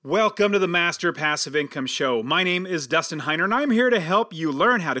Welcome to the Master Passive Income Show. My name is Dustin Heiner, and I'm here to help you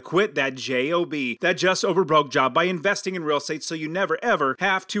learn how to quit that JOB, that just over broke job, by investing in real estate so you never ever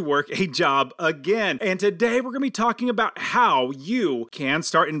have to work a job again. And today we're going to be talking about how you can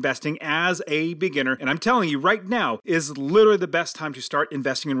start investing as a beginner. And I'm telling you right now is literally the best time to start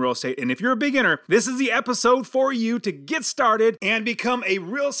investing in real estate. And if you're a beginner, this is the episode for you to get started and become a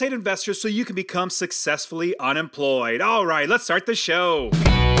real estate investor so you can become successfully unemployed. All right, let's start the show.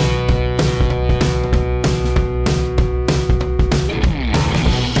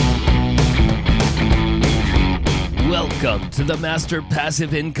 Welcome to the Master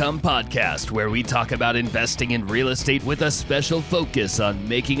Passive Income Podcast, where we talk about investing in real estate with a special focus on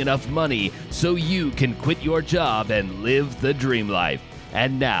making enough money so you can quit your job and live the dream life.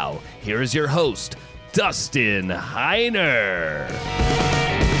 And now, here is your host, Dustin Heiner.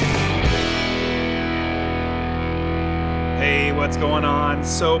 Hey, what's going on?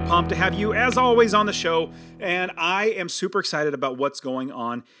 So pumped to have you, as always, on the show, and I am super excited about what's going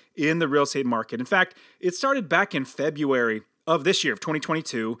on in the real estate market. In fact, it started back in February of this year, of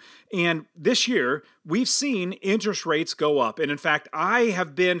 2022, and this year, we've seen interest rates go up, and in fact,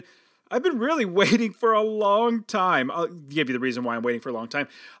 I've been really waiting for a long time. I'll give you the reason why I'm waiting for a long time.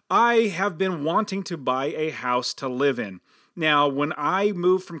 I have been wanting to buy a house to live in. Now, when I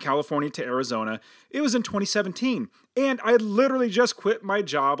moved from California to Arizona, it was in 2017, and I literally just quit my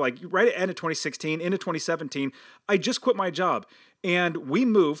job, like right at the end of 2016, into 2017, I just quit my job, and we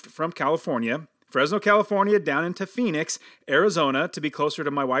moved from California, Fresno, California, down into Phoenix, Arizona, to be closer to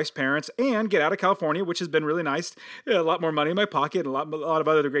my wife's parents and get out of California, which has been really nice, a lot more money in my pocket, and a lot of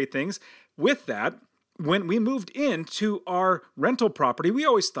other great things. With that, when we moved into our rental property, we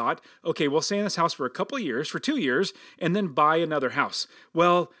always thought, okay, we'll stay in this house for a couple of years, for 2 years, and then buy another house.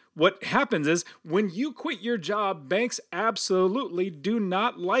 Well, what happens is when you quit your job, banks absolutely do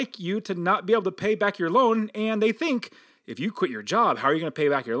not like you to not be able to pay back your loan, and they think, if you quit your job, how are you going to pay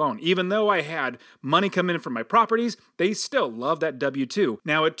back your loan? Even though I had money come in from my properties, they still love that W-2.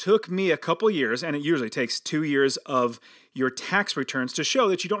 Now, it took me a couple years, and it usually takes 2 years of your tax returns to show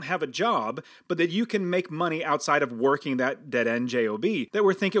that you don't have a job, but that you can make money outside of working that dead-end JOB, that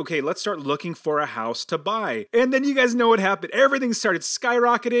we're thinking, okay, let's start looking for a house to buy. And then you guys know what happened. Everything started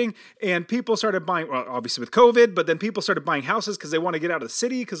skyrocketing, and people started buying, well, obviously with COVID, but then people started buying houses because they want to get out of the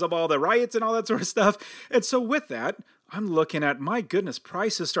city because of all the riots and all that sort of stuff. And so with that, I'm looking at, my goodness,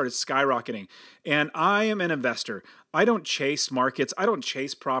 prices started skyrocketing. And I am an investor. I don't chase markets. I don't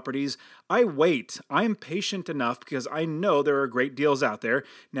chase properties. I wait. I'm patient enough because I know there are great deals out there.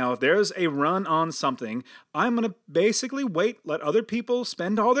 Now, if there's a run on something, I'm going to basically wait, let other people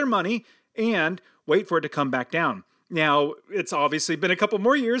spend all their money, and wait for it to come back down. Now, it's obviously been a couple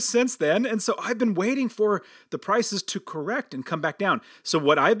more years since then, and so I've been waiting for the prices to correct and come back down. So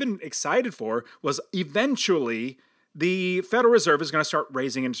what I've been excited for was eventually the Federal Reserve is going to start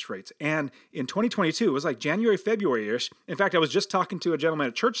raising interest rates. And in 2022, it was like January, February-ish. In fact, I was just talking to a gentleman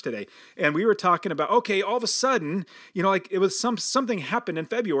at church today, and we were talking about, okay, all of a sudden, like it was something happened in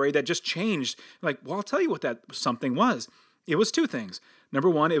February that just changed. Like, well, I'll tell you what that something was. It was two things. Number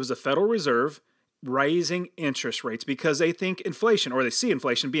one, it was the Federal Reserve raising interest rates because they think inflation, or they see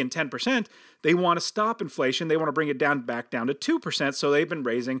inflation being 10%. They want to stop inflation. They want to bring it back down to 2%. So they've been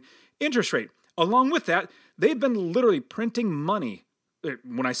raising interest rate. Along with that, they've been literally printing money.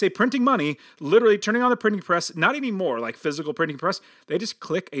 When I say printing money, literally turning on the printing press, not anymore like physical printing press. They just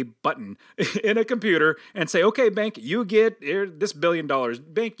click a button in a computer and say, okay, bank, you get this $1 billion.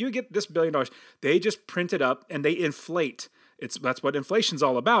 Bank, you get this $1 billion. They just print it up and they inflate. That's what inflation's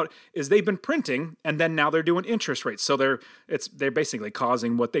all about, is they've been printing and then now they're doing interest rates. So they're basically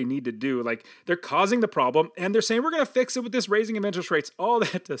causing what they need to do. Like, they're causing the problem and they're saying, we're going to fix it with this raising of interest rates. All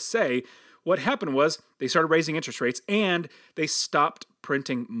that to say, what happened was they started raising interest rates and they stopped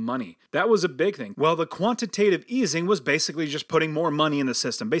printing money. That was a big thing. Well, the quantitative easing was basically just putting more money in the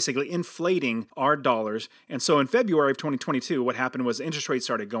system, basically inflating our dollars. And so in February of 2022, what happened was interest rates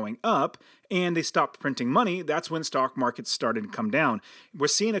started going up and they stopped printing money. That's when stock markets started to come down. We're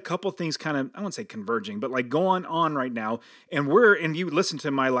seeing a couple things kind of, I won't say converging, but like going on right now. And you listened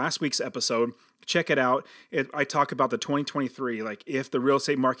to my last week's episode, check it out. I talk about the 2023, like if the real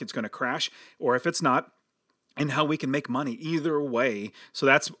estate market's going to crash or if it's not, and how we can make money either way. So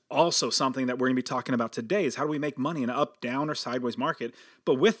that's also something that we're going to be talking about today, is how do we make money in an up, down, or sideways market.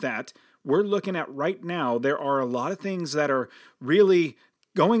 But with that, we're looking at right now, there are a lot of things that are really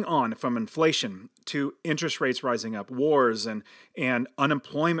going on from inflation to interest rates rising up, wars, and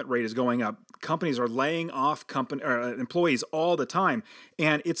unemployment rate is going up. Companies are laying off employees all the time,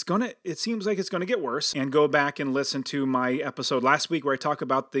 and it seems like it's gonna get worse. And go back and listen to my episode last week where I talk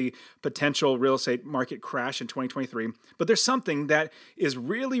about the potential real estate market crash in 2023. But there's something that is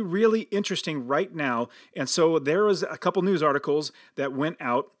really, really interesting right now, and so there was a couple news articles that went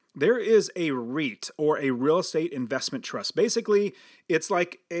out. There is a REIT, or a real estate investment trust. Basically, it's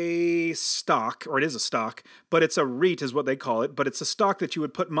like a stock, or it is a stock, but it's a REIT is what they call it. But it's a stock that you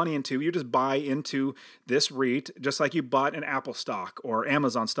would put money into. You just buy into this REIT, just like you bought an Apple stock or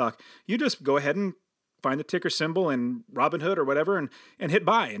Amazon stock. You just go ahead and find the ticker symbol in Robinhood or whatever and hit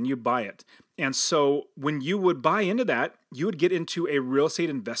buy, and you buy it. And so when you would buy into that, you would get into a real estate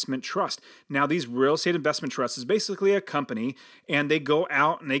investment trust. Now, these real estate investment trusts is basically a company, and they go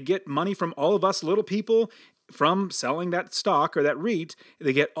out and they get money from all of us little people from selling that stock or that REIT.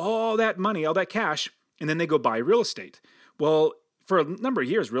 They get all that money, all that cash, and then they go buy real estate. Well, for a number of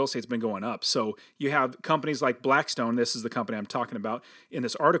years, real estate's been going up. So you have companies like Blackstone. This is the company I'm talking about in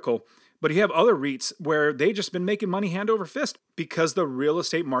this article. But you have other REITs where they just been making money hand over fist because the real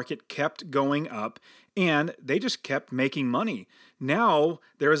estate market kept going up and they just kept making money. Now,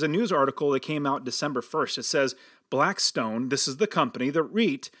 there is a news article that came out December 1st. It says Blackstone, this is the company, the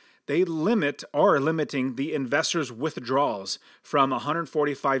REIT, they are limiting the investors' withdrawals from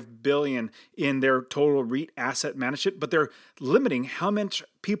 $145 billion in their total REIT asset management, but they're limiting how much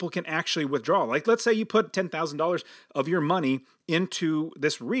people can actually withdraw. Like, let's say you put $10,000 of your money into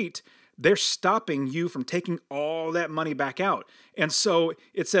this REIT. They're stopping you from taking all that money back out. And so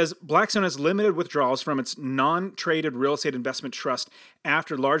it says Blackstone has limited withdrawals from its non-traded real estate investment trust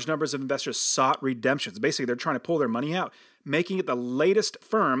after large numbers of investors sought redemptions. Basically, they're trying to pull their money out, making it the latest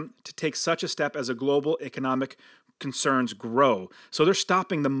firm to take such a step as a global economic concerns grow. So they're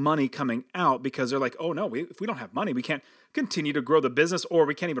stopping the money coming out because they're like, oh no, if we don't have money, we can't continue to grow the business, or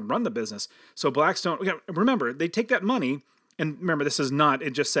we can't even run the business. So Blackstone, remember, they take that money. And remember, this is not,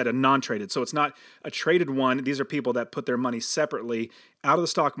 it just said a non-traded. So it's not a traded one. These are people that put their money separately out of the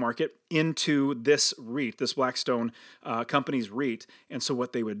stock market into this REIT, this Blackstone company's REIT. And so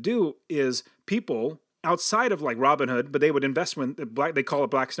what they would do is people outside of like Robinhood, but they would invest when they call it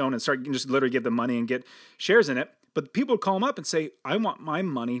Blackstone and start just literally give them money and get shares in it. But people would call them up and say, I want my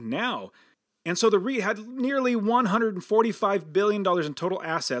money now. And so the REIT had nearly $145 billion in total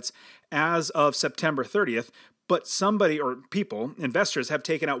assets as of September 30th. But investors have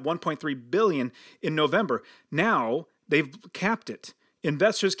taken out $1.3 billion in November. Now they've capped it.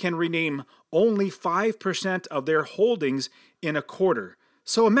 Investors can redeem only 5% of their holdings in a quarter.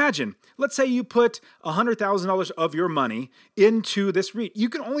 So imagine, let's say you put $100,000 of your money into this REIT. You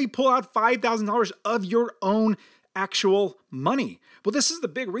can only pull out $5,000 of your own actual money. Well, this is the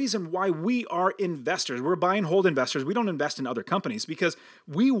big reason why we are investors. We're buy and hold investors. We don't invest in other companies because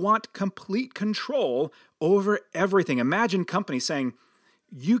we want complete control over everything. Imagine companies saying,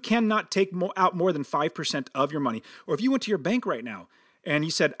 you cannot take out more than 5% of your money. Or if you went to your bank right now and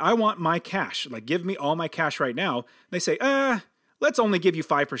you said, I want my cash, like give me all my cash right now. They say, let's only give you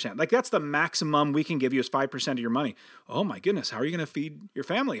 5%. Like that's the maximum we can give you is 5% of your money. Oh my goodness, how are you going to feed your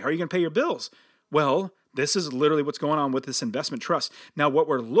family? How are you going to pay your bills? Well, this is literally what's going on with this investment trust. Now, what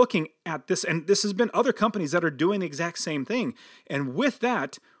we're looking at this, and this has been other companies that are doing the exact same thing. And with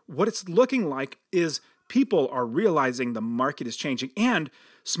that, what it's looking like is people are realizing the market is changing, and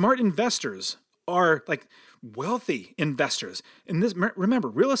smart investors are like wealthy investors. And this, remember,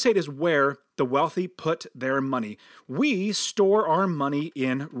 real estate is where the wealthy put their money. We store our money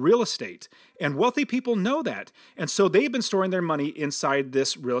in real estate, and wealthy people know that. And so they've been storing their money inside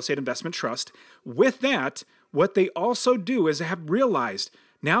this real estate investment trust. With that, what they also do is have realized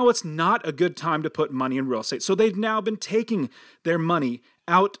now it's not a good time to put money in real estate. So they've now been taking their money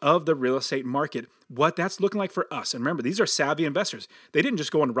out of the real estate market. What that's looking like for us. And remember, these are savvy investors. They didn't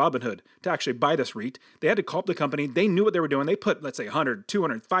just go on Robinhood to actually buy this REIT. They had to call up the company. They knew what they were doing. They put, let's say, $100,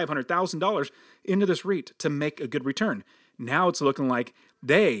 $200, $500,000 into this REIT to make a good return. Now it's looking like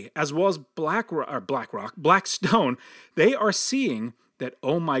they, as well as Blackstone, they are seeing that,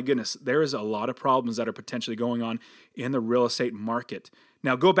 oh my goodness, there is a lot of problems that are potentially going on in the real estate market.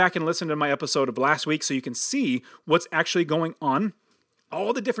 Now go back and listen to my episode of last week so you can see what's actually going on.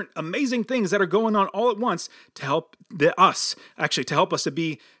 All the different amazing things that are going on all at once to help us to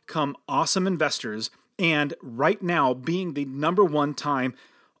become awesome investors. And right now, being the number one time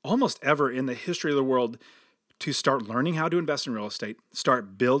almost ever in the history of the world to start learning how to invest in real estate,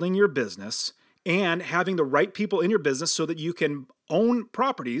 start building your business, and having the right people in your business so that you can own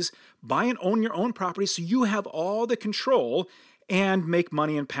properties, buy and own your own properties so you have all the control. and make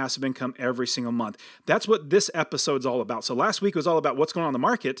money in passive income every single month. That's what this episode's all about. So last week was all about what's going on in the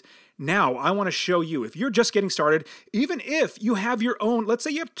market. Now I want to show you, if you're just getting started, even if you have your own, let's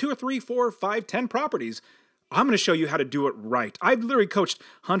say you have 2 or 3, 4, 5, 10 properties, I'm going to show you how to do it right. I've literally coached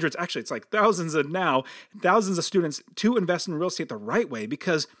hundreds, actually it's like thousands of students to invest in real estate the right way,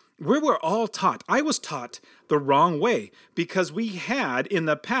 because we were all taught. I was taught the wrong way because we had in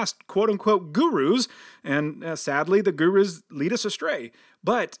the past, quote unquote, gurus, and sadly the gurus lead us astray.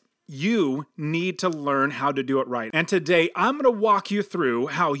 But you need to learn how to do it right. And today I'm going to walk you through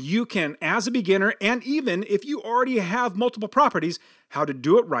how you can, as a beginner, and even if you already have multiple properties, how to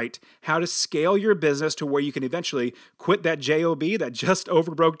do it right, how to scale your business to where you can eventually quit that JOB, that just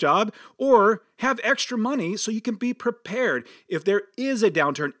over broke job, or have extra money so you can be prepared if there is a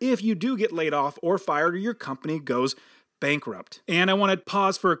downturn, if you do get laid off or fired or your company goes bankrupt. And I want to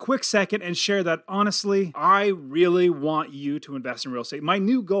pause for a quick second and share that honestly, I really want you to invest in real estate. My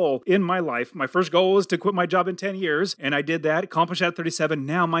new goal in my life, my first goal was to quit my job in 10 years, and I did that, accomplished that at 37.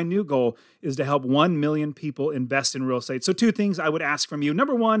 Now my new goal is to help 1 million people invest in real estate. So 2 things I would ask from you.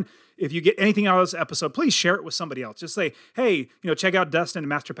 Number 1, if you get anything out of this episode, please share it with somebody else. Just say, hey, check out Dustin,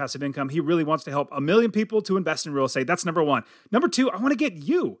 Master Passive Income. He really wants to help 1 million people to invest in real estate. That's number 1. Number 2, I want to get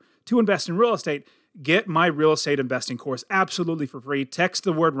you to invest in real estate. Get my real estate investing course absolutely for free. Text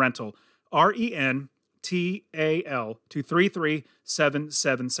the word rental, RENTAL, to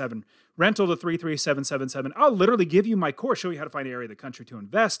 33777. Rental to 33777. I'll literally give you my course, show you how to find an area of the country to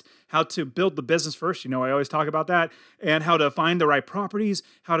invest, how to build the business first. I always talk about that, and how to find the right properties,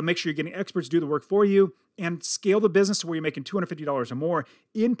 how to make sure you're getting experts to do the work for you, and scale the business to where you're making $250 or more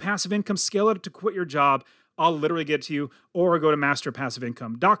in passive income. Scale it to quit your job. I'll literally get to you, or go to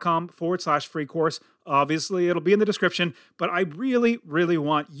masterpassiveincome.com/free course. Obviously, it'll be in the description, but I really, really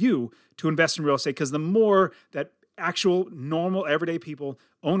want you to invest in real estate, because the more that actual normal everyday people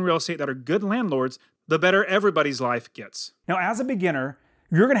own real estate that are good landlords, the better everybody's life gets. Now, as a beginner,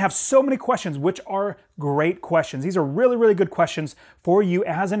 you're going to have so many questions, which are great questions. These are really, really good questions for you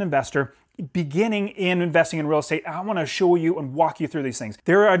as an investor beginning in investing in real estate. I want to show you and walk you through these things.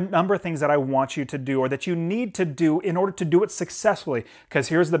 There are a number of things that I want you to do, or that you need to do in order to do it successfully, because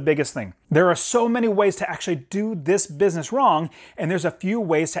here's the biggest thing. There are so many ways to actually do this business wrong, and there's a few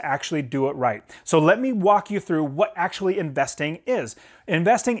ways to actually do it right. So let me walk you through what actually investing is.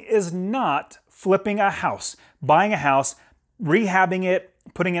 Investing is not flipping a house, buying a house, rehabbing it,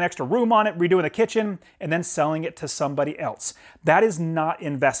 putting an extra room on it, redoing the kitchen, and then selling it to somebody else. That is not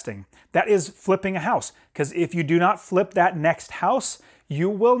investing. That is flipping a house. Because if you do not flip that next house, you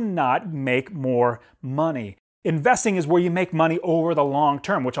will not make more money. Investing is where you make money over the long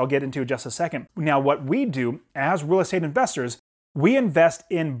term, which I'll get into in just a second. Now, what we do as real estate investors, we invest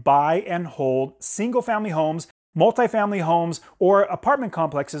in buy and hold single-family homes, multifamily homes, or apartment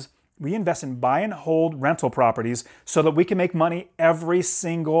complexes. We invest in buy and hold rental properties so that we can make money every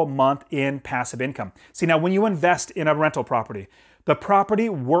single month in passive income. See, now when you invest in a rental property, the property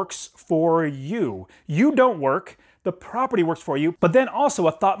works for you. You don't work, the property works for you. But then also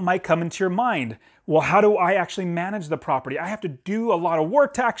a thought might come into your mind. Well, how do I actually manage the property? I have to do a lot of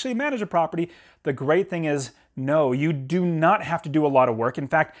work to actually manage a property. The great thing is, no, you do not have to do a lot of work. In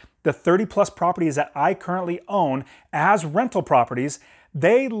fact, the 30 plus properties that I currently own as rental properties,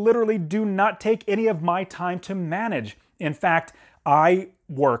 they literally do not take any of my time to manage. In fact, I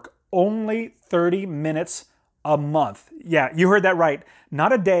work only 30 minutes a month. Yeah, you heard that right.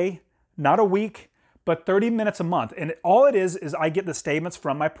 Not a day, not a week, but 30 minutes a month. And all it is I get the statements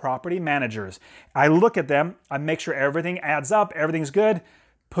from my property managers. I look at them, I make sure everything adds up, everything's good,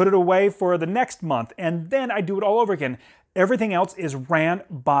 put it away for the next month, and then I do it all over again. Everything else is ran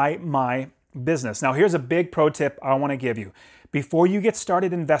by my business. Now, here's a big pro tip I want to give you. Before you get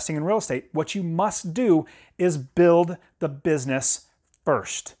started investing in real estate, what you must do is build the business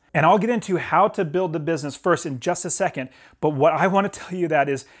first. And I'll get into how to build the business first in just a second. But what I want to tell you that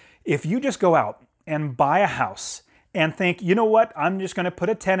is, if you just go out and buy a house and think, you know what, I'm just going to put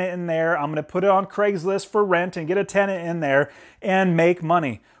a tenant in there, I'm going to put it on Craigslist for rent and get a tenant in there and make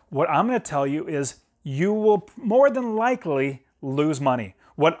money. What I'm going to tell you is you will more than likely lose money.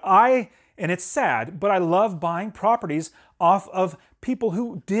 And it's sad, but I love buying properties off of people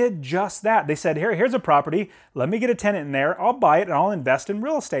who did just that. They said, here's a property, let me get a tenant in there, I'll buy it and I'll invest in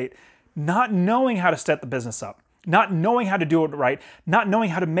real estate. Not knowing how to set the business up, not knowing how to do it right, not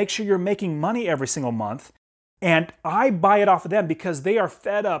knowing how to make sure you're making money every single month. And I buy it off of them because they are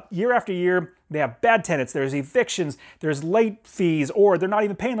fed up year after year. They have bad tenants, there's evictions, there's late fees, or they're not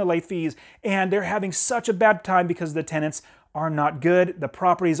even paying the late fees, and they're having such a bad time because the tenants are not good, the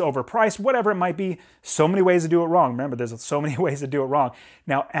property is overpriced, whatever it might be. So many ways to do it wrong. Remember, there's so many ways to do it wrong.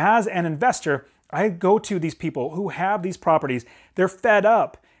 Now, as an investor, I go to these people who have these properties. They're fed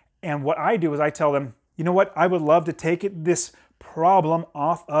up. And what I do is I tell them, you know what? I would love to take this problem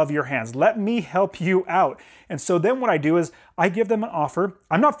off of your hands. Let me help you out. And so then what I do is I give them an offer.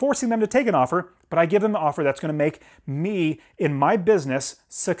 I'm not forcing them to take an offer, but I give them an offer that's going to make me in my business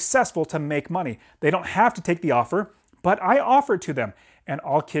successful to make money. They don't have to take the offer, but I offer it to them. And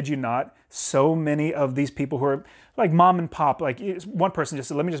I'll kid you not, so many of these people who are like mom and pop, like one person just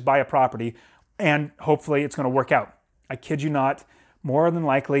said, let me just buy a property and hopefully it's going to work out. I kid you not. More than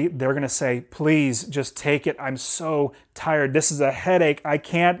likely, they're going to say, please just take it. I'm so tired. This is a headache. I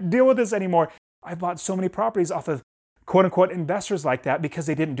can't deal with this anymore. I bought so many properties off of quote unquote investors like that because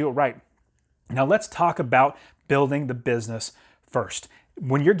they didn't do it right. Now let's talk about building the business first.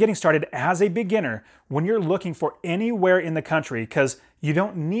 When you're getting started as a beginner, when you're looking for anywhere in the country, because you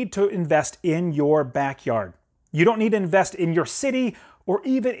don't need to invest in your backyard. You don't need to invest in your city or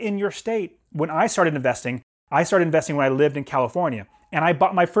even in your state. When I started investing when I lived in California, and I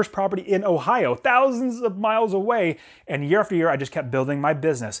bought my first property in Ohio, thousands of miles away, and year after year, I just kept building my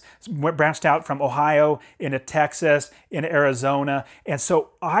business. Branched out from Ohio into Texas, into Arizona, and so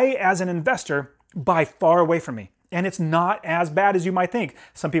I, as an investor, buy far away from me. And it's not as bad as you might think.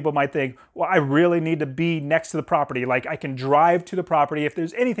 Some people might think, well, I really need to be next to the property, like I can drive to the property if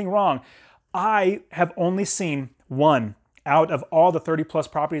there's anything wrong. I have only seen one out of all the 30 plus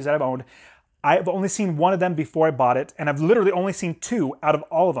properties that I've owned. I've only seen one of them before I bought it, and I've literally only seen two out of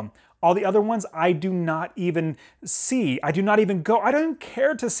all of them. All the other ones I do not even see. I do not even go. I don't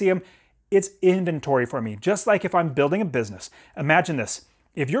care to see them. It's inventory for me. Just like if I'm building a business. Imagine this.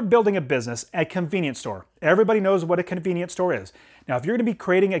 If you're building a business, a convenience store, everybody knows what a convenience store is. Now, if you're going to be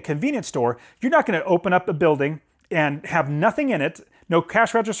creating a convenience store, you're not going to open up a building and have nothing in it, no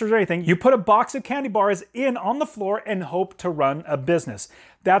cash registers or anything. You put a box of candy bars in on the floor and hope to run a business.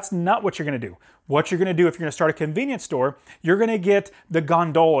 That's not what you're going to do. What you're going to do if you're going to start a convenience store, you're going to get the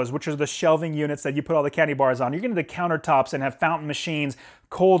gondolas, which are the shelving units that you put all the candy bars on. You're going to get the countertops and have fountain machines,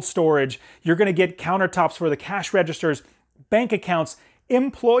 cold storage. You're going to get countertops for the cash registers, bank accounts,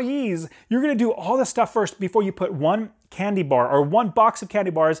 employees. You're going to do all this stuff first before you put one candy bar or one box of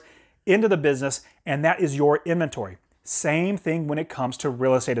candy bars into the business, and that is your inventory. Same thing when it comes to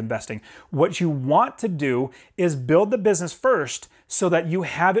real estate investing. What you want to do is build the business first so that you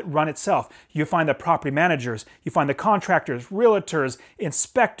have it run itself. You find the property managers, you find the contractors, realtors,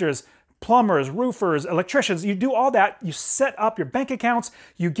 inspectors, plumbers, roofers, electricians. You do all that. You set up your bank accounts,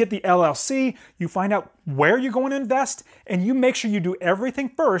 you get the LLC, you find out where you're going to invest, and you make sure you do everything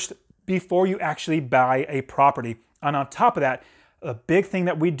first before you actually buy a property. And on top of that, a big thing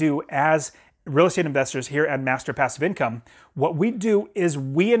that we do as real estate investors here at Master Passive Income, what we do is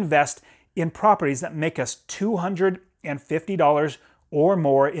we invest in properties that make us $250 or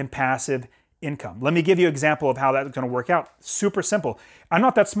more in passive income. Let me give you an example of how that's going to work out. Super simple. I'm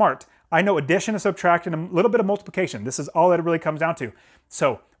not that smart. I know addition and subtraction and a little bit of multiplication. This is all that it really comes down to.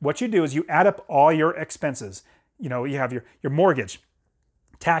 So what you do is you add up all your expenses. You know, you have your mortgage,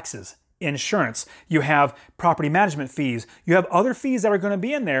 taxes, insurance, you have property management fees, you have other fees that are going to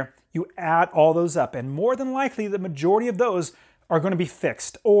be in there. You add all those up, and more than likely, the majority of those are going to be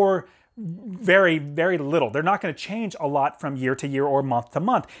fixed or very, very little. They're not going to change a lot from year to year or month to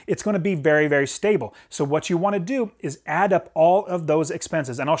month. It's going to be very, very stable. So what you want to do is add up all of those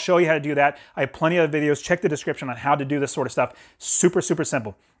expenses, and I'll show you how to do that. I have plenty of videos. Check the description on how to do this sort of stuff. Super, super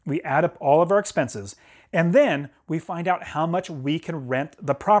simple. We add up all of our expenses, and then we find out how much we can rent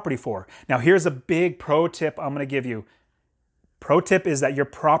the property for. Now, here's a big pro tip I'm going to give you. Pro tip is that your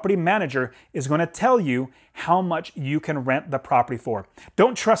property manager is going to tell you how much you can rent the property for.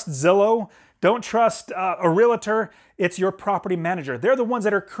 Don't trust Zillow. Don't trust a realtor. It's your property manager. They're the ones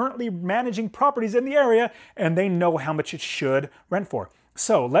that are currently managing properties in the area, and they know how much it should rent for.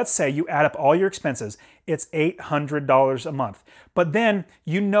 So let's say you add up all your expenses. It's $800 a month. But then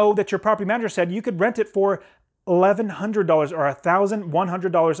you know that your property manager said you could rent it for $1,100 or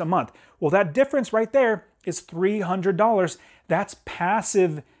 $1,100 a month. Well, that difference right there is $300. That's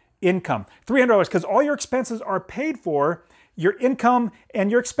passive income. $300 because all your expenses are paid for. Your income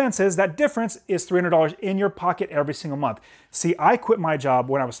and your expenses, that difference is $300 in your pocket every single month. See, I quit my job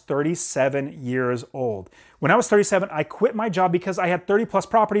when I was 37 years old. When I was 37, I quit my job because I had 30 plus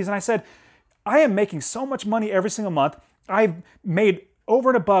properties, and I said, I am making so much money every single month. I've made over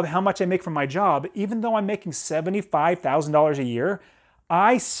and above how much I make from my job. Even though I'm making $75,000 a year,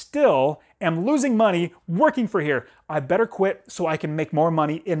 I still am losing money working for here. I better quit so I can make more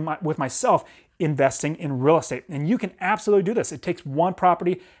money with myself investing in real estate. And you can absolutely do this. It takes one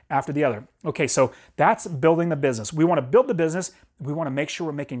property after the other. Okay, so that's building the business. We want to build the business. We want to make sure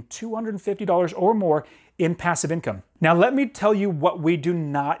we're making $250 or more in passive income. Now, let me tell you what we do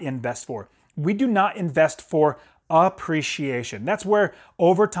not invest for. We do not invest for appreciation. That's where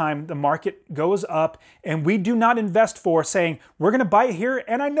over time the market goes up, and we do not invest for saying, we're going to buy it here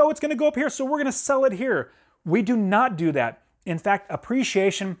and I know it's going to go up here, so we're going to sell it here. We do not do that. In fact,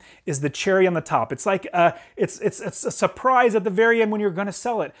 appreciation is the cherry on the top. It's like it's a surprise at the very end when you're going to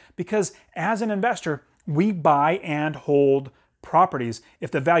sell it, because as an investor, we buy and hold properties.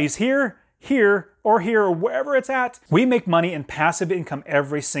 If the value's here, or wherever it's at, we make money in passive income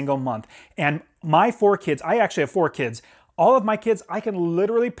every single month. And my 4 kids, I actually have 4 kids. All of my kids, I can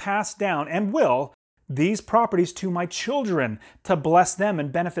literally pass down and will these properties to my children to bless them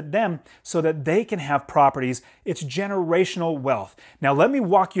and benefit them so that they can have properties. It's generational wealth. Now, let me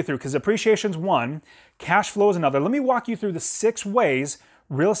walk you through, because appreciation's one, cash flow is another. Let me walk you through the 6 ways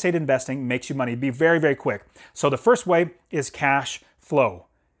real estate investing makes you money. Be very, very quick. So the first way is cash flow.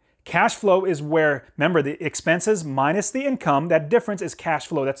 Cash flow is where, remember, the expenses minus the income, that difference is cash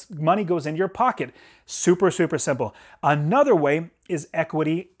flow. That's money goes into your pocket. Super, super simple. Another way is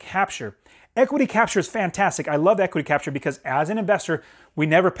equity capture. Equity capture is fantastic. I love equity capture because as an investor, we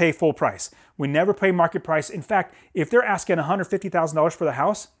never pay full price. We never pay market price. In fact, if they're asking $150,000 for the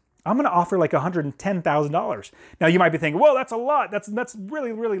house, I'm going to offer like $110,000. Now you might be thinking, well, that's a lot. That's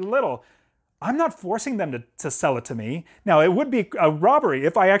really, really little. I'm not forcing them to sell it to me. Now, it would be a robbery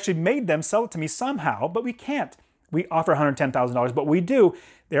if I actually made them sell it to me somehow, but we can't. We offer $110,000, but we do.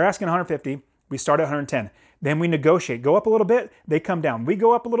 They're asking $150,000. We start at $110,000. Then we negotiate. Go up a little bit, they come down. We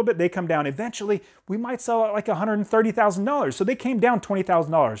go up a little bit, they come down. Eventually, we might sell at like $130,000. So they came down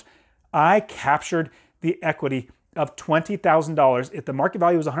 $20,000. I captured the equity of $20,000. If the market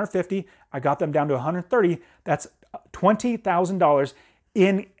value was $150,000, I got them down to $130,000. That's $20,000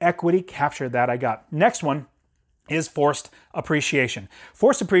 in equity capture that I got. Next one is forced appreciation.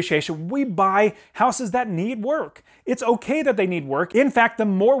 Forced appreciation, we buy houses that need work. It's okay that they need work. In fact, the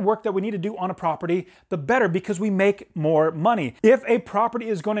more work that we need to do on a property, the better, because we make more money. If a property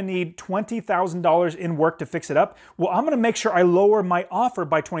is going to need $20,000 in work to fix it up, well, I'm going to make sure I lower my offer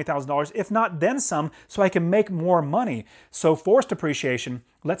by $20,000, if not then some, so I can make more money. So forced appreciation,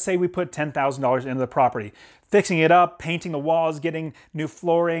 let's say we put $10,000 into the property, fixing it up, painting the walls, getting new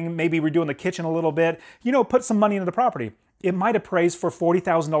flooring, maybe redoing the kitchen a little bit, put some money into the property. It might appraise for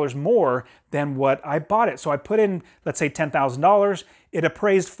 $40,000 more than what I bought it. So I put in, let's say $10,000. It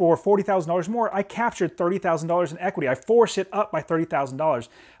appraised for $40,000 more. I captured $30,000 in equity. I forced it up by $30,000.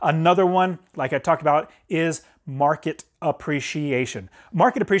 Another one, like I talked about, is market appreciation.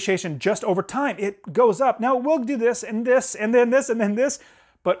 Market appreciation, just over time, it goes up. Now we'll do this and this and then this and then this.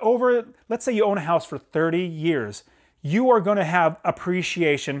 But let's say you own a house for 30 years, you are going to have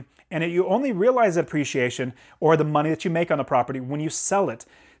appreciation, and you only realize appreciation or the money that you make on the property when you sell it.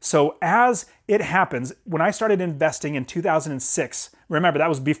 So as it happens, when I started investing in 2006, remember that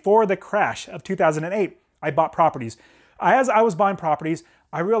was before the crash of 2008, I bought properties. As I was buying properties,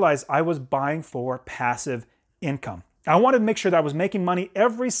 I realized I was buying for passive income. I wanted to make sure that I was making money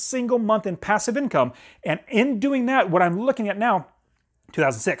every single month in passive income. And in doing that, what I'm looking at now,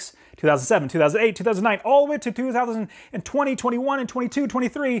 2006, 2007, 2008, 2009, all the way to 2020, 21, and 22,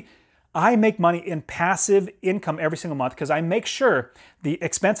 23, I make money in passive income every single month because I make sure the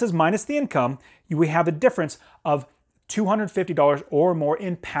expenses minus the income, we have a difference of $250 or more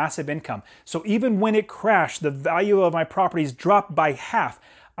in passive income. So even when it crashed, the value of my properties dropped by half,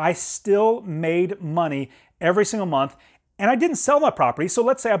 I still made money every single month. And I didn't sell my property. So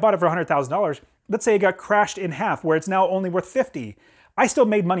let's say I bought it for $100,000. Let's say it got crashed in half where it's now only worth $50,000. I still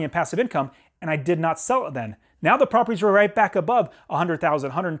made money in passive income, and I did not sell it then. Now the properties were right back above $100,000,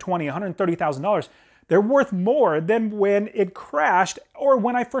 $120,000, $130,000. They're worth more than when it crashed or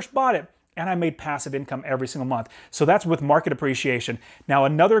when I first bought it. And I made passive income every single month. So that's with market appreciation. Now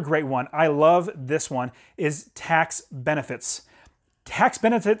another great one, I love this one, is tax benefits. Tax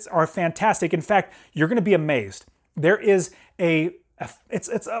benefits are fantastic. In fact, you're going to be amazed. There is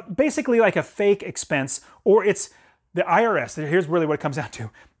it's basically like a fake expense, or it's the IRS. Here's really what it comes down to.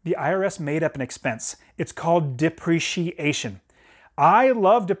 The IRS made up an expense. It's called depreciation. I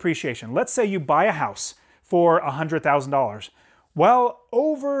love depreciation. Let's say you buy a house for $100,000. Well,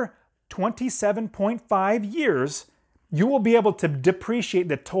 over 27.5 years, you will be able to depreciate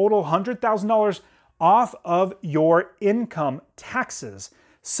the total $100,000 off of your income taxes.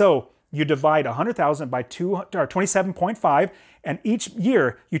 So you divide $100,000 by 27.5, and each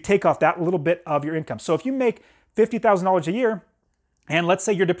year you take off that little bit of your income. So if you make $50,000 a year, and let's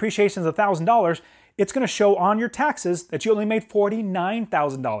say your depreciation is $1,000, it's going to show on your taxes that you only made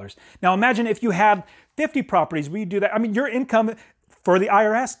 $49,000. Now imagine if you had 50 properties where you do that. I mean, your income for the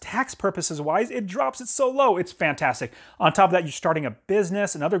IRS, tax purposes wise, it drops. It's so low. It's fantastic. On top of that, you're starting a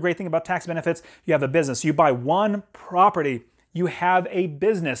business. Another great thing about tax benefits, you have a business. You buy one property, you have a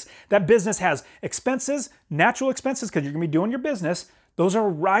business. That business has expenses, natural expenses, because you're going to be doing your business. Those are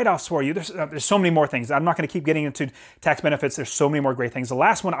write-offs for you. There's so many more things. I'm not going to keep getting into tax benefits. There's so many more great things. The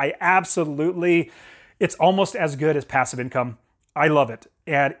last one, it's almost as good as passive income. I love it.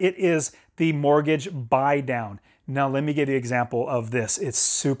 And it is the mortgage buy down. Now, let me give you an example of this. It's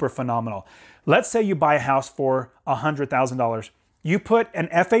super phenomenal. Let's say you buy a house for $100,000. You put an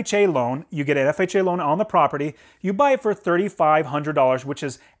FHA loan, you get an FHA loan on the property, you buy it for $3,500, which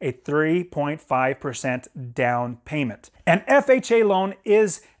is a 3.5% down payment. An FHA loan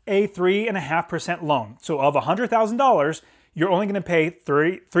is a 3.5% loan. So of $100,000, you're only going to pay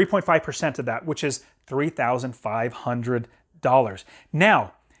 3.5% of that, which is $3,500.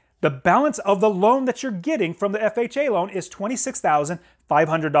 Now, the balance of the loan that you're getting from the FHA loan is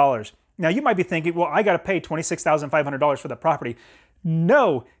 $26,500. Now, you might be thinking, well, I got to pay $26,500 for the property.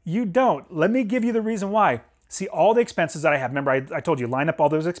 No, you don't. Let me give you the reason why. See, all the expenses that I have, remember I told you, line up all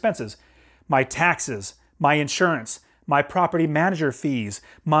those expenses. My taxes, my insurance, my property manager fees,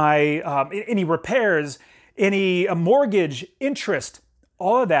 my any repairs, any mortgage, interest,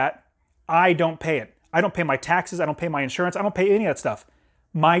 all of that, I don't pay it. I don't pay my taxes. I don't pay my insurance. I don't pay any of that stuff.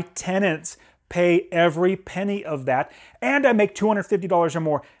 My tenants pay every penny of that, and I make $250 or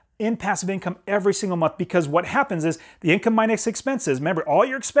more in passive income every single month, because what happens is the income minus expenses, remember all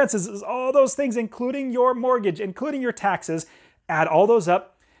your expenses is all those things, including your mortgage, including your taxes, add all those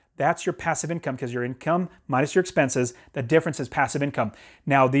up, that's your passive income, because your income minus your expenses, the difference is passive income.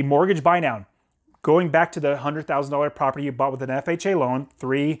 Now the mortgage buy down, going back to the $100,000 property you bought with an FHA loan,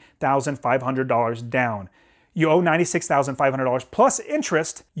 $3,500 down. You owe $96,500 plus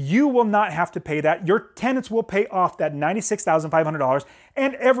interest. You will not have to pay that. Your tenants will pay off that $96,500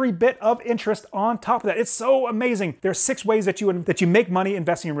 and every bit of interest on top of that. It's so amazing. There are 6 ways that you make money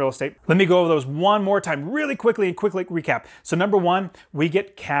investing in real estate. Let me go over those one more time really quickly and quickly recap. So number 1, we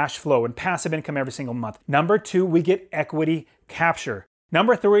get cash flow and passive income every single month. Number 2, we get equity capture.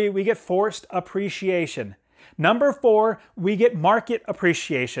 Number 3, we get forced appreciation. Number 4, we get market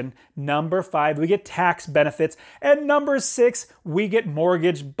appreciation. Number 5, we get tax benefits. And number 6, we get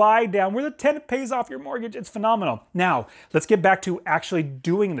mortgage buy down, where the tenant pays off your mortgage. It's phenomenal. Now, let's get back to actually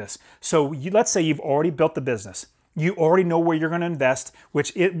doing this. So let's say you've already built the business. You already know where you're going to invest,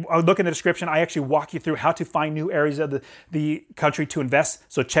 look in the description. I actually walk you through how to find new areas of the country to invest.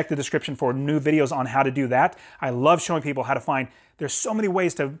 So check the description for new videos on how to do that. I love showing people how to find. There's so many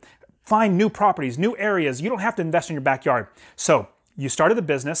ways to find new properties, new areas. You don't have to invest in your backyard. So you started the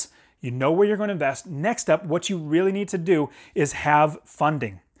business, you know where you're going to invest. Next up, what you really need to do is have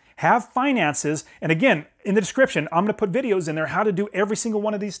funding. Have finances. And again, in the description, I'm going to put videos in there how to do every single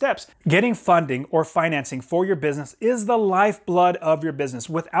one of these steps. Getting funding or financing for your business is the lifeblood of your business.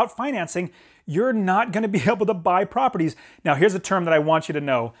 Without financing, you're not going to be able to buy properties. Now, here's a term that I want you to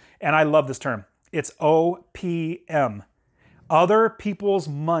know, and I love this term. It's OPM. Other people's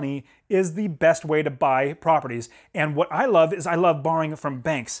money is the best way to buy properties. And what I love is I love borrowing it from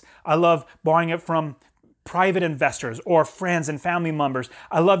banks. I love borrowing it from private investors or friends and family members.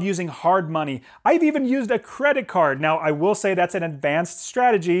 I love using hard money. I've even used a credit card. Now, I will say that's an advanced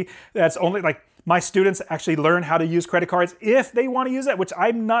strategy. That's only like my students actually learn how to use credit cards if they want to use it, which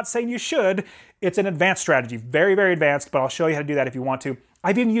I'm not saying you should. It's an advanced strategy, very, very advanced, but I'll show you how to do that if you want to.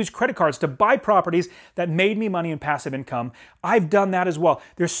 I've even used credit cards to buy properties that made me money in passive income. I've done that as well.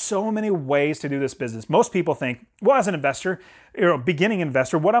 There's so many ways to do this business. Most people think, well, as an investor, beginning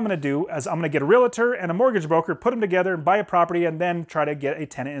investor, what I'm going to do is I'm going to get a realtor and a mortgage broker, put them together and buy a property and then try to get a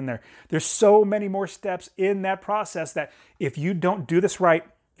tenant in there. There's so many more steps in that process that if you don't do this right,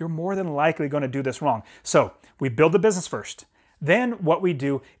 you're more than likely going to do this wrong. So we build the business first. Then what we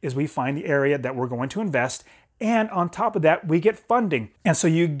do is we find the area that we're going to invest. And on top of that, we get funding. And so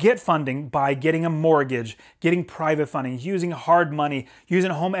you get funding by getting a mortgage, getting private funding, using hard money, using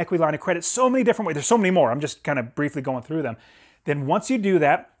a home equity line of credit, so many different ways. There's so many more. I'm just kind of briefly going through them. Then once you do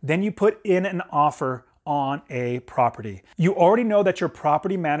that, then you put in an offer on a property. You already know that your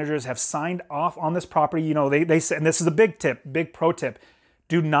property managers have signed off on this property. You know, they say, and this is a big tip, big pro tip,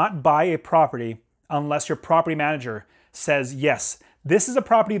 do not buy a property unless your property manager says, yes, this is a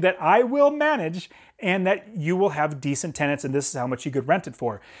property that I will manage and that you will have decent tenants and this is how much you could rent it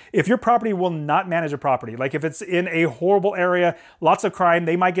for. If your property will not manage a property, like if it's in a horrible area, lots of crime,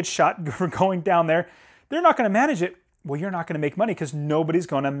 they might get shot for going down there, they're not going to manage it. well, you're not going to make money because nobody's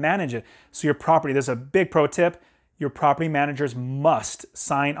going to manage it. So your property, there's a big pro tip. Your property managers must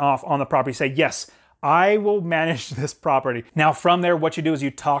sign off on the property. Say, yes, I will manage this property. Now from there, what you do is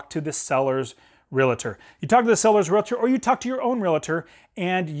you talk to the seller's realtor. You talk to the seller's realtor, or you talk to your own realtor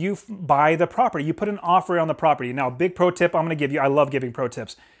and you buy the property. You put an offer on the property. Now, big pro tip I'm going to give you. I love giving pro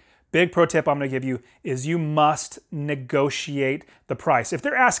tips. Big pro tip I'm going to give you is you must negotiate the price. If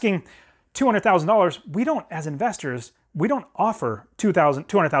they're asking $200,000, we don't, as investors, we don't offer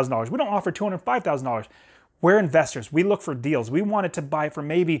 $200,000. We don't offer $205,000. We're investors. We look for deals. We want it to buy for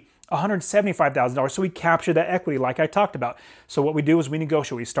maybe $175,000, so we capture that equity like I talked about. So what we do is we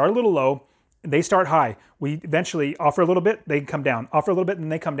negotiate. We start a little low. They start high. We eventually offer a little bit, they come down. Offer a little bit,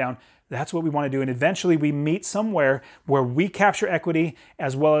 and they come down. That's what we want to do. And eventually we meet somewhere where we capture equity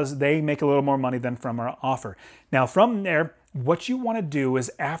as well as they make a little more money than from our offer. Now from there, what you want to do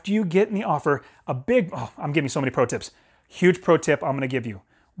is after you get in the offer, I'm giving you so many pro tips. Huge pro tip I'm going to give you.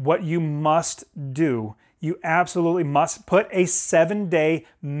 What you must do, you absolutely must put a 7-day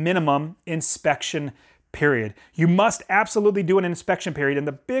minimum inspection period. You must absolutely do an inspection period. And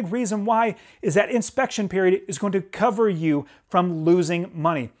the big reason why is that inspection period is going to cover you from losing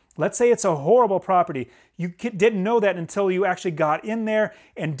money. Let's say it's a horrible property. You didn't know that until you actually got in there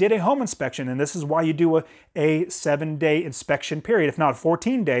and did a home inspection. And this is why you do a 7-day inspection period, if not a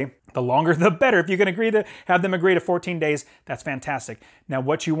 14-day. The longer, the better. If you can agree to have them agree to 14 days, that's fantastic. Now,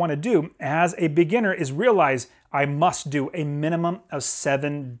 what you want to do as a beginner is realize I must do a minimum of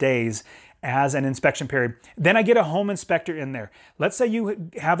 7 days as an inspection period. Then I get a home inspector in there. Let's say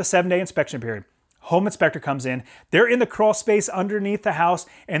you have a 7-day inspection period. Home inspector comes in, they're in the crawl space underneath the house,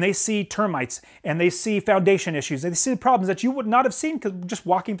 and they see termites, and they see foundation issues, and they see problems that you would not have seen because just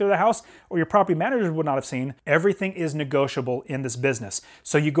walking through the house, or your property manager would not have seen. Everything is negotiable in this business.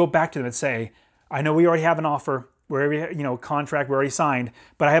 So you go back to them and say, I know we already have an offer, contract we already signed,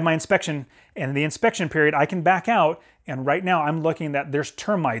 but I have my inspection, and in the inspection period, I can back out, and right now I'm looking that there's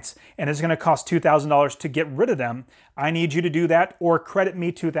termites, and it's gonna cost $2,000 to get rid of them. I need you to do that or credit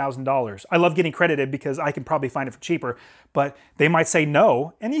me $2,000. I love getting credited because I can probably find it for cheaper, but they might say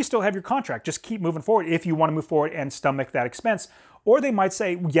no, and you still have your contract. Just keep moving forward if you wanna move forward and stomach that expense. Or they might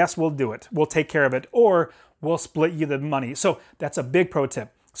say, yes, we'll do it. We'll take care of it, or we'll split you the money. So that's a big pro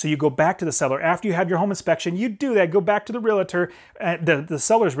tip. So you go back to the seller. After you had your home inspection, you do that. Go back to the realtor, the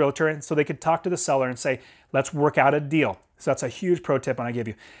seller's realtor, and so they could talk to the seller and say, let's work out a deal. So that's a huge pro tip I give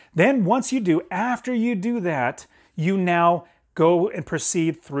you. Then once you do, after you do that, you now go and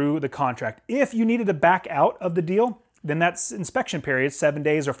proceed through the contract. If you needed to back out of the deal, then that's inspection period, 7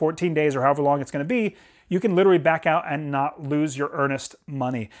 days or 14 days or however long it's going to be, you can literally back out and not lose your earnest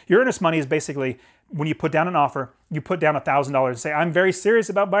money. Your earnest money is basically when you put down an offer, you put down $1,000 and say, I'm very serious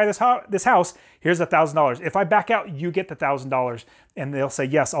about buying this house. Here's $1,000. If I back out, you get the $1,000. And they'll say,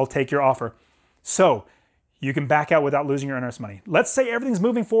 yes, I'll take your offer. So you can back out without losing your earnest money. Let's say everything's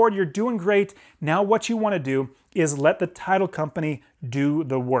moving forward. You're doing great. Now what you want to do is let the title company do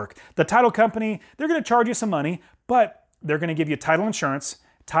the work. The title company, they're going to charge you some money, but they're going to give you title insurance.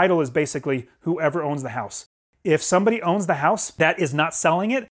 Title is basically whoever owns the house. If somebody owns the house that is not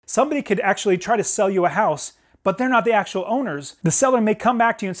selling it, somebody could actually try to sell you a house, but they're not the actual owners. The seller may come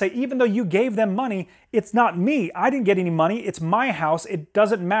back to you and say, even though you gave them money, it's not me. I didn't get any money. It's my house. It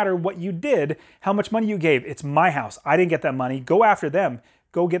doesn't matter what you did, how much money you gave. It's my house. I didn't get that money. Go after them.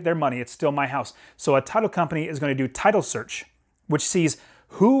 Go get their money. It's still my house. So a title company is going to do title search, which sees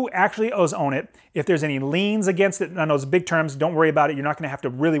who actually does own it, if there's any liens against it. I know those big terms, don't worry about it. You're not going to have to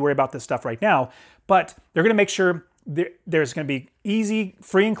really worry about this stuff right now, but they're going to make sure there's going to be easy,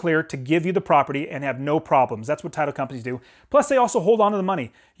 free and clear to give you the property and have no problems. That's what title companies do. Plus, they also hold on to the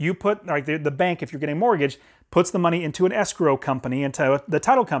money. You put, like the bank, if you're getting a mortgage, puts the money into an escrow company, into the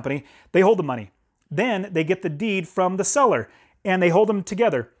title company. They hold the money. Then they get the deed from the seller and they hold them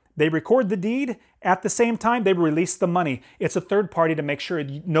together. They record the deed. At the same time, they release the money. It's a third party to make sure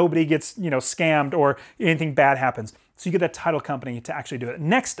nobody gets, scammed or anything bad happens. So you get that title company to actually do it.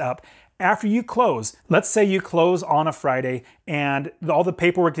 Next up, after you close, let's say you close on a Friday and all the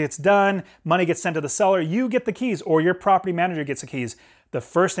paperwork gets done, money gets sent to the seller, you get the keys or your property manager gets the keys. The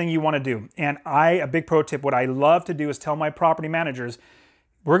first thing you want to do, and a big pro tip, what I love to do is tell my property managers,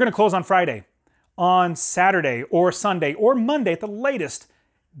 we're going to close on Friday. On Saturday or Sunday or Monday at the latest,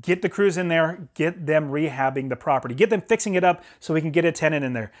 get the crews in there, get them rehabbing the property, get them fixing it up so we can get a tenant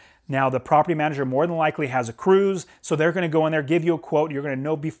in there. Now, the property manager more than likely has a crews, so they're going to go in there, give you a quote. You're going to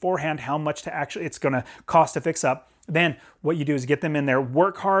know beforehand how much it's going to cost to fix up. Then what you do is get them in there,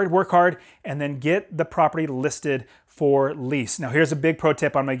 work hard, and then get the property listed for lease. Now, here's a big pro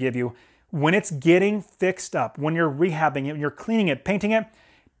tip I'm going to give you. When it's getting fixed up, when you're rehabbing it, when you're cleaning it, painting it,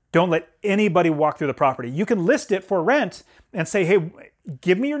 don't let anybody walk through the property. You can list it for rent and say, hey,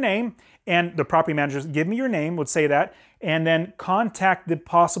 give me your name. And the property managers, give me your name, would say that, and then contact the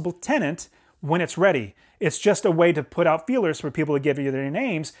possible tenant when it's ready. It's just a way to put out feelers for people to give you their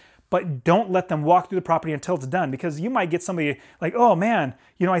names, but don't let them walk through the property until it's done, because you might get somebody like, oh man,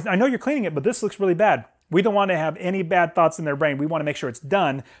 I know you're cleaning it, but this looks really bad. We don't want to have any bad thoughts in their brain. We want to make sure it's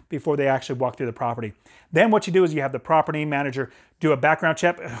done before they actually walk through the property. Then what you do is you have the property manager do a background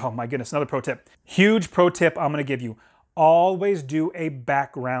check. Oh my goodness, another pro tip. Huge pro tip I'm going to give you. Always do a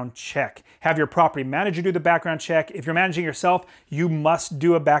background check. Have your property manager do the background check. If you're managing yourself, you must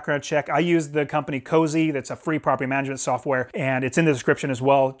do a background check. I use the company Cozy. That's a free property management software, and it's in the description as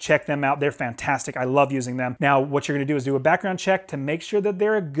well. Check them out. They're fantastic. I love using them. Now, what you're going to do is do a background check to make sure that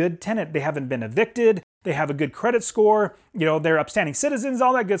they're a good tenant. They haven't been evicted. They have a good credit score. They're upstanding citizens,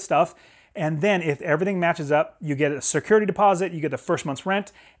 all that good stuff. And then if everything matches up, you get a security deposit, you get the first month's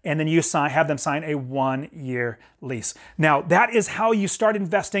rent, and then you have them sign a 1-year lease. Now, that is how you start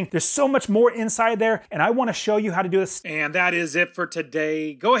investing. There's so much more inside there, and I want to show you how to do this. And that is it for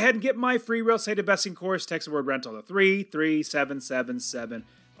today. Go ahead and get my free real estate investing course. Text the word rental to 33777.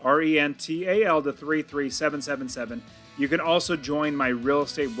 RENTAL to 33777. You can also join my Real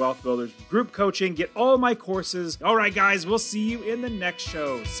Estate Wealth Builders group coaching, get all my courses. All right, guys, we'll see you in the next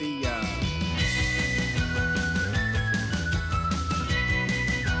show. See ya.